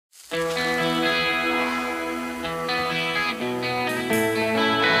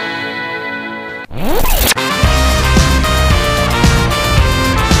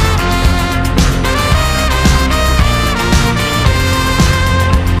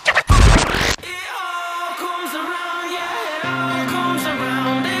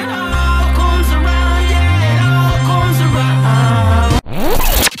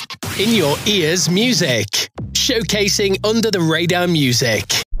In Your Ears Music, showcasing under the radar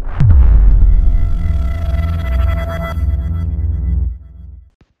music.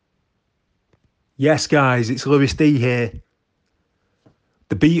 Yes, guys, it's Lewis D here.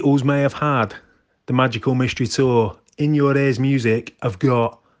 The Beatles may have had the Magical Mystery Tour. In Your Ears Music have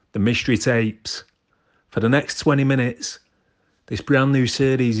got the Mystery Tapes. For the next 20 minutes, this brand new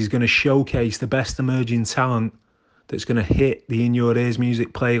series is going to showcase the best emerging talent that's going to hit the In Your Ears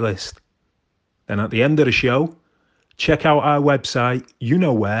Music playlist. Then at the end of the show, check out our website, you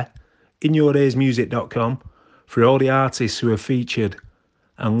know where, inyourearsmusic.com, for all the artists who are featured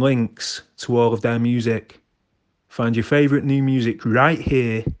and links to all of their music. Find your favourite new music right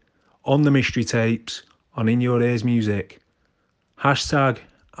here on the Mystery Tapes on In Your Ears Music. Hashtag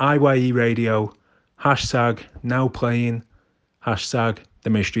IYE Radio, hashtag now playing, hashtag the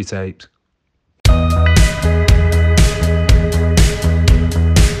Mystery Tapes.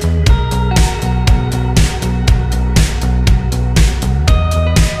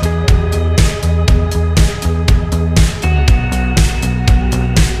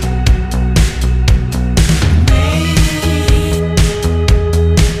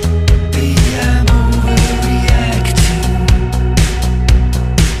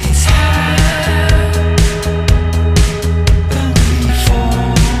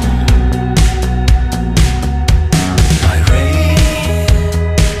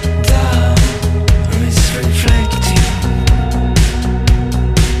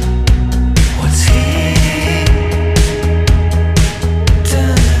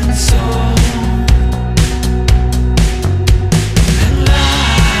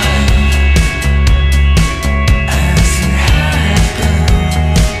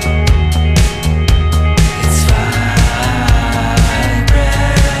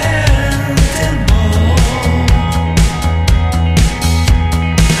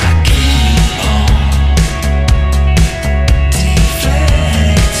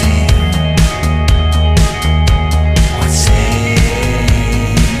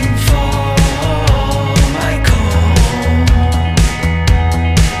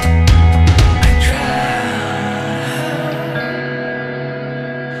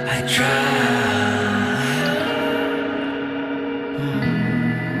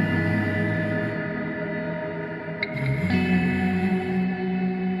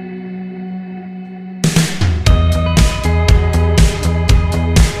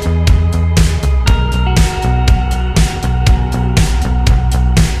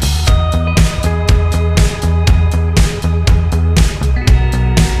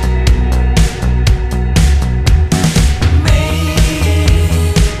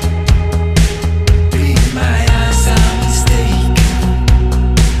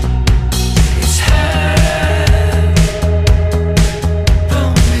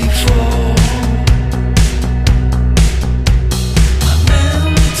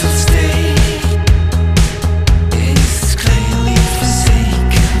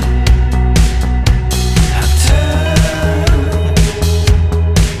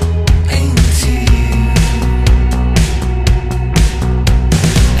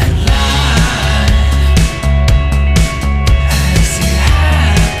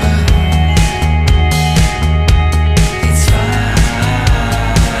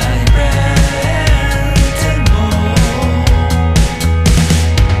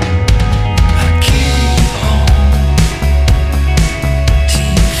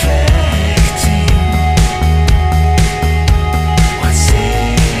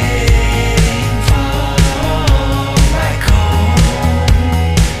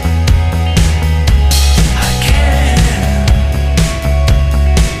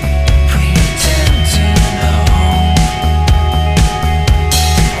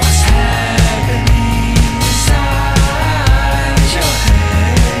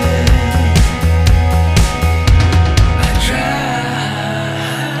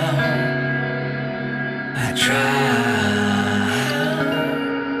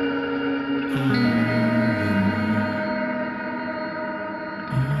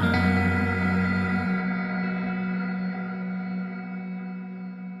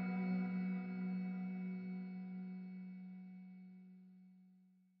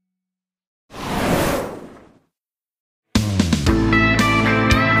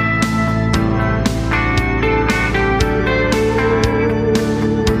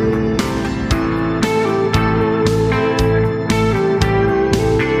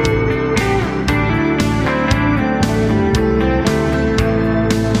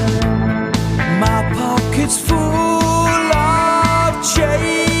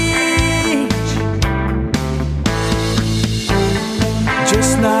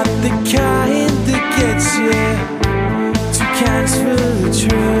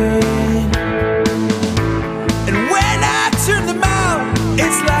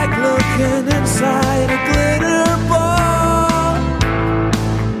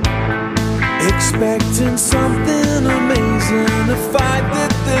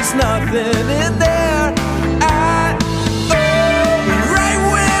 was nothing in there at all. Right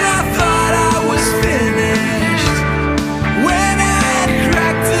when I thought I was finished, when I had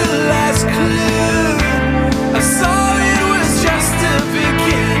cracked the last clue, I saw it was just a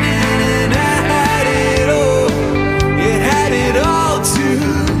beginning, and I had it all. It had it all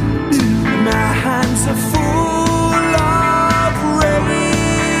too. My hands are full of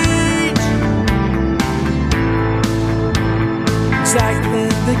rage, exactly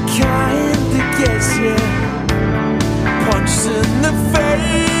the kind that gets you punched in the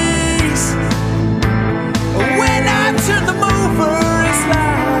face. When I turn them over, it's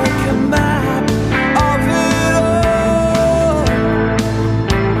like a map of it all,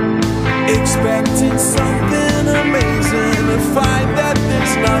 expecting something amazing to find that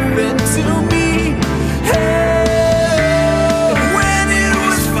there's nothing to me. Hey, when it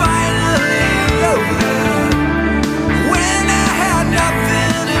was finally over, when I had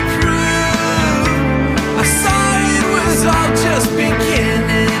nothing to prove, I saw it was all just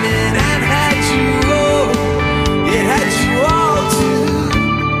beginning, and I had you all. It had you all too.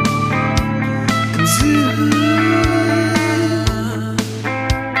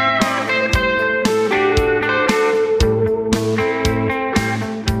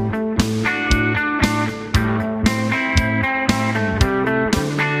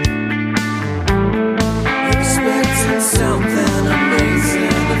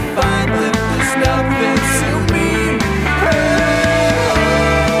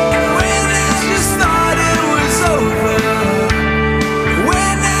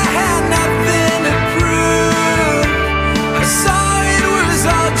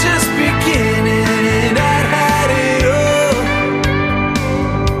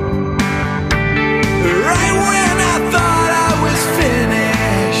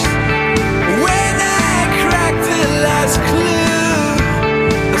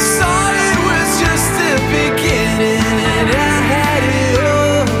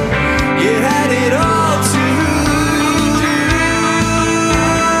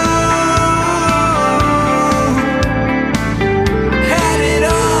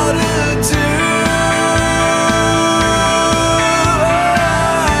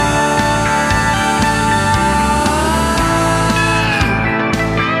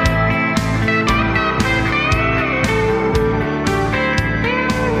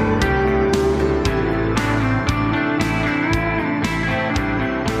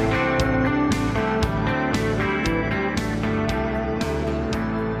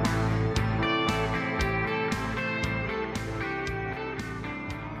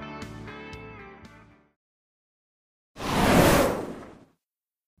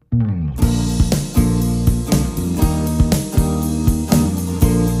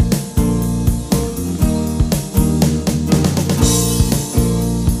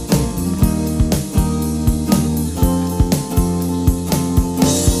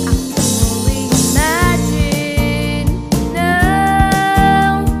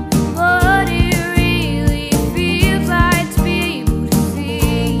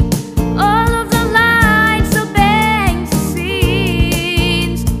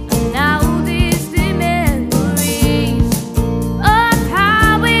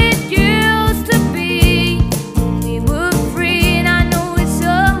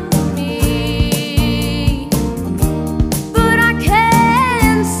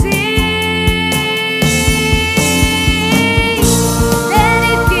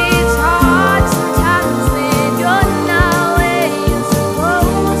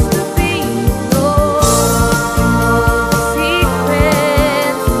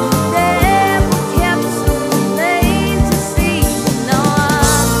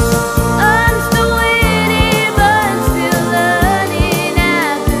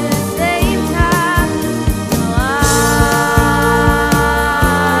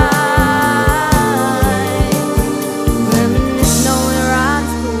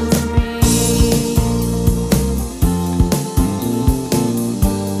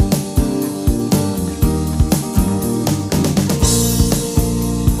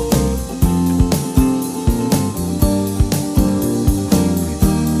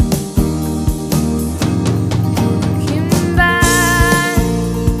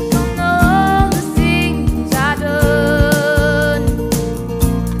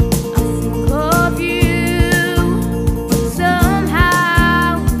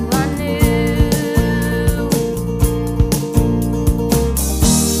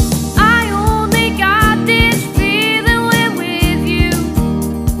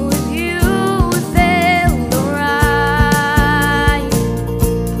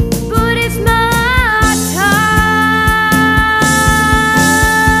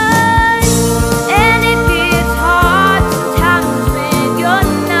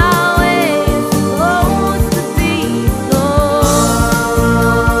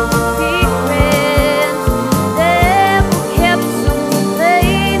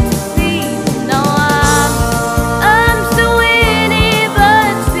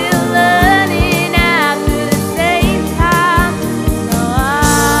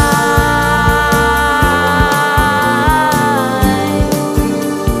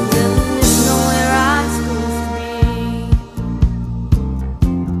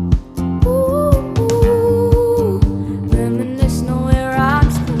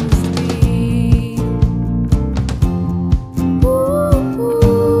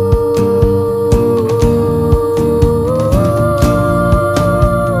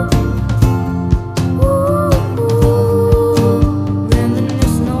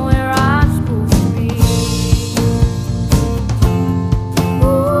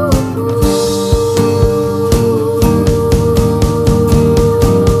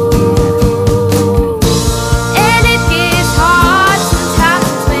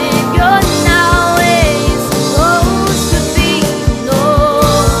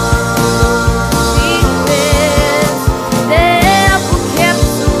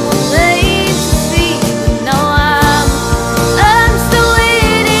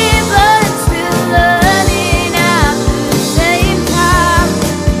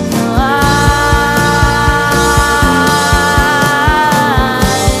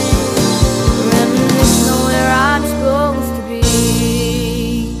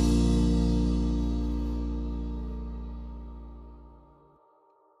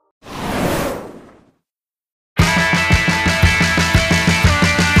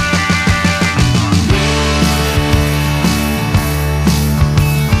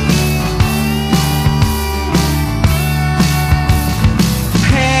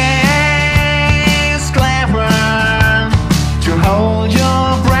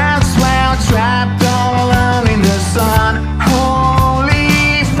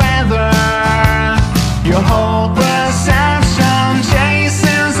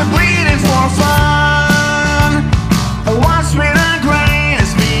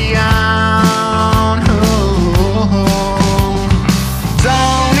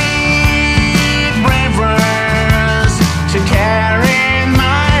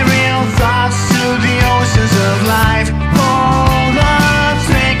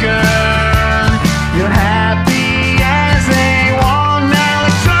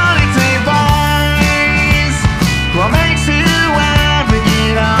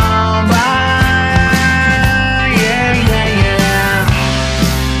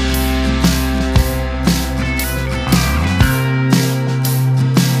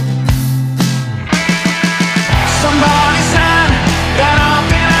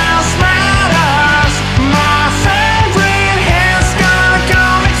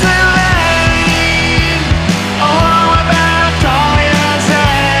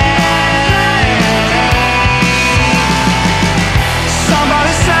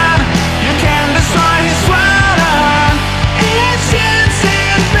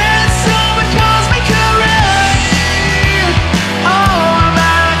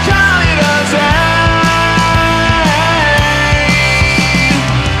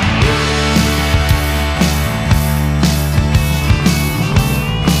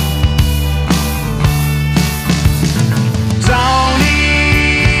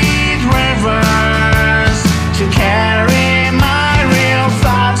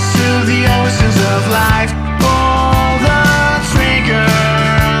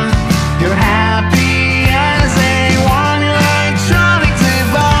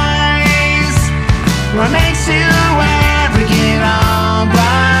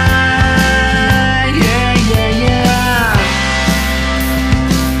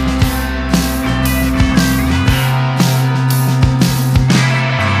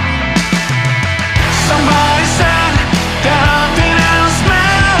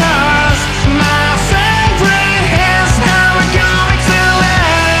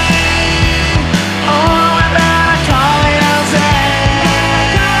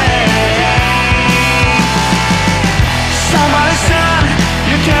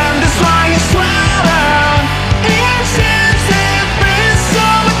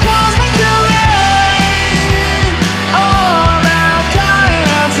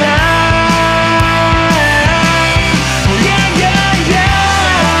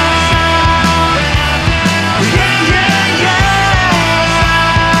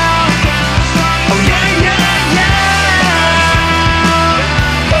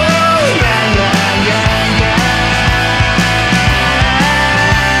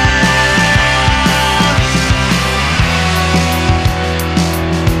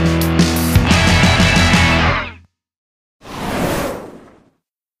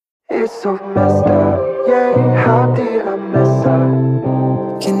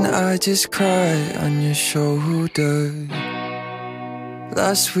 and I just cry on your shoulder.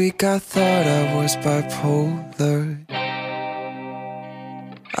 Last week I thought I was bipolar.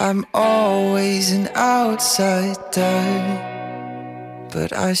 I'm always an outsider,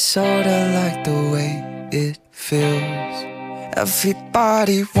 but I sorta like the way it feels.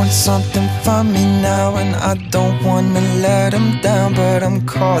 Everybody wants something from me now, and I don't wanna let them down, but I'm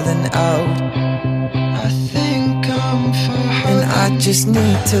calling out. I think I'm for her, and I just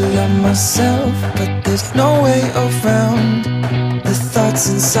need to love myself, but there's no way around the thoughts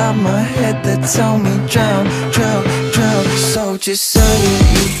inside my head that tell me drown, drown, drown. So just say it,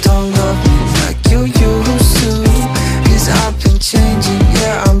 you don't love me like you used to, 'cause I've been changing,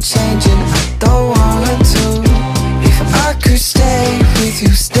 yeah, I'm changing, I don't want to. If I could stay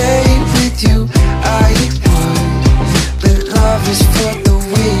with you, I would. But love is for the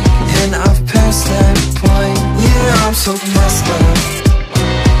weak, and I've passed that point. Yeah, I'm so messed up,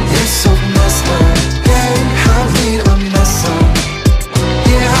 it's so messed up. Hey, I need a mess up.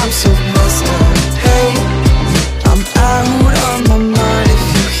 Yeah, I'm so messed up. Hey, I'm out of my mind. If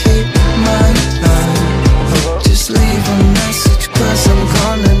you hit my line, just leave a message, 'cause I'm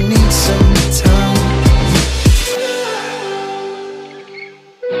gonna need some time.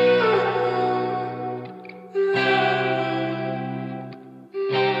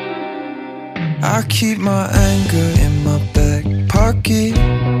 I keep my anger in my back pocket,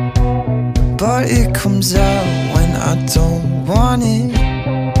 but it comes out when I don't want it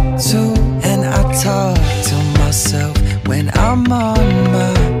to. And I talk to myself when I'm on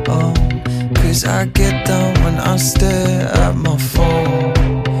my own, 'cause I get down when I stare at my phone.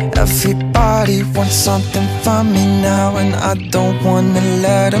 Everybody wants something from me now, and I don't wanna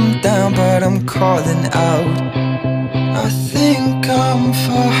let them down, but I'm calling out. I think I'm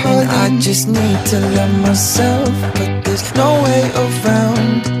for her, and I just need to love myself, but there's no way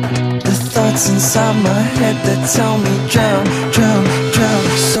around the thoughts inside my head that tell me drown, drown, drown.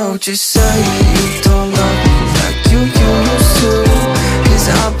 So just say you don't love me like you used to, 'cause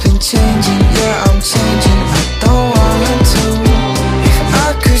I've been changing, yeah, I'm changing, I don't want to. If I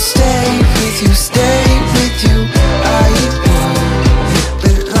could stay with you, I would.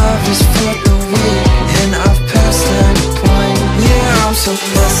 But love is for the weak, and I've passed that point. Yeah, I'm so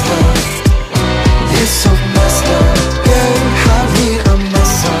messed up, it's so messed up. Yeah, I need a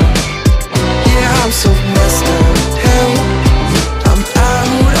mess up. Yeah, I'm so messed up. Hey, I'm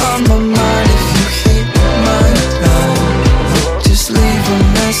out of my mind. If you hit my line, just leave a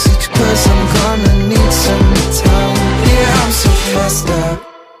message, 'cause I'm gonna need some time. Yeah, I'm so messed up.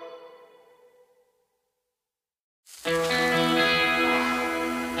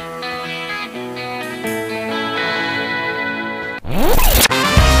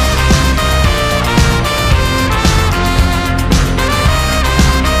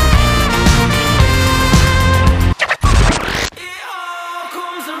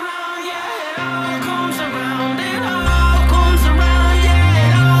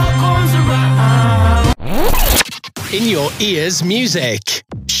 In your ears music,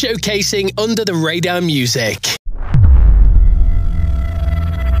 showcasing under the radar music.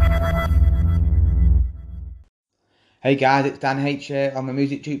 Hey guys, it's Dan H here on the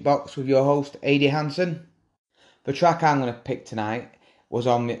Music Jukebox with your host, AD Hansen. The track I'm going to pick tonight was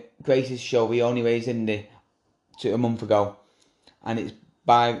on Grace's show, We Only Raised Indie, a month ago. And it's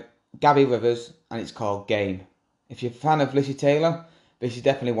by Gabby Rivers, and it's called Game. If you're a fan of Lizzie Taylor, this is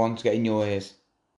definitely one to get in your ears.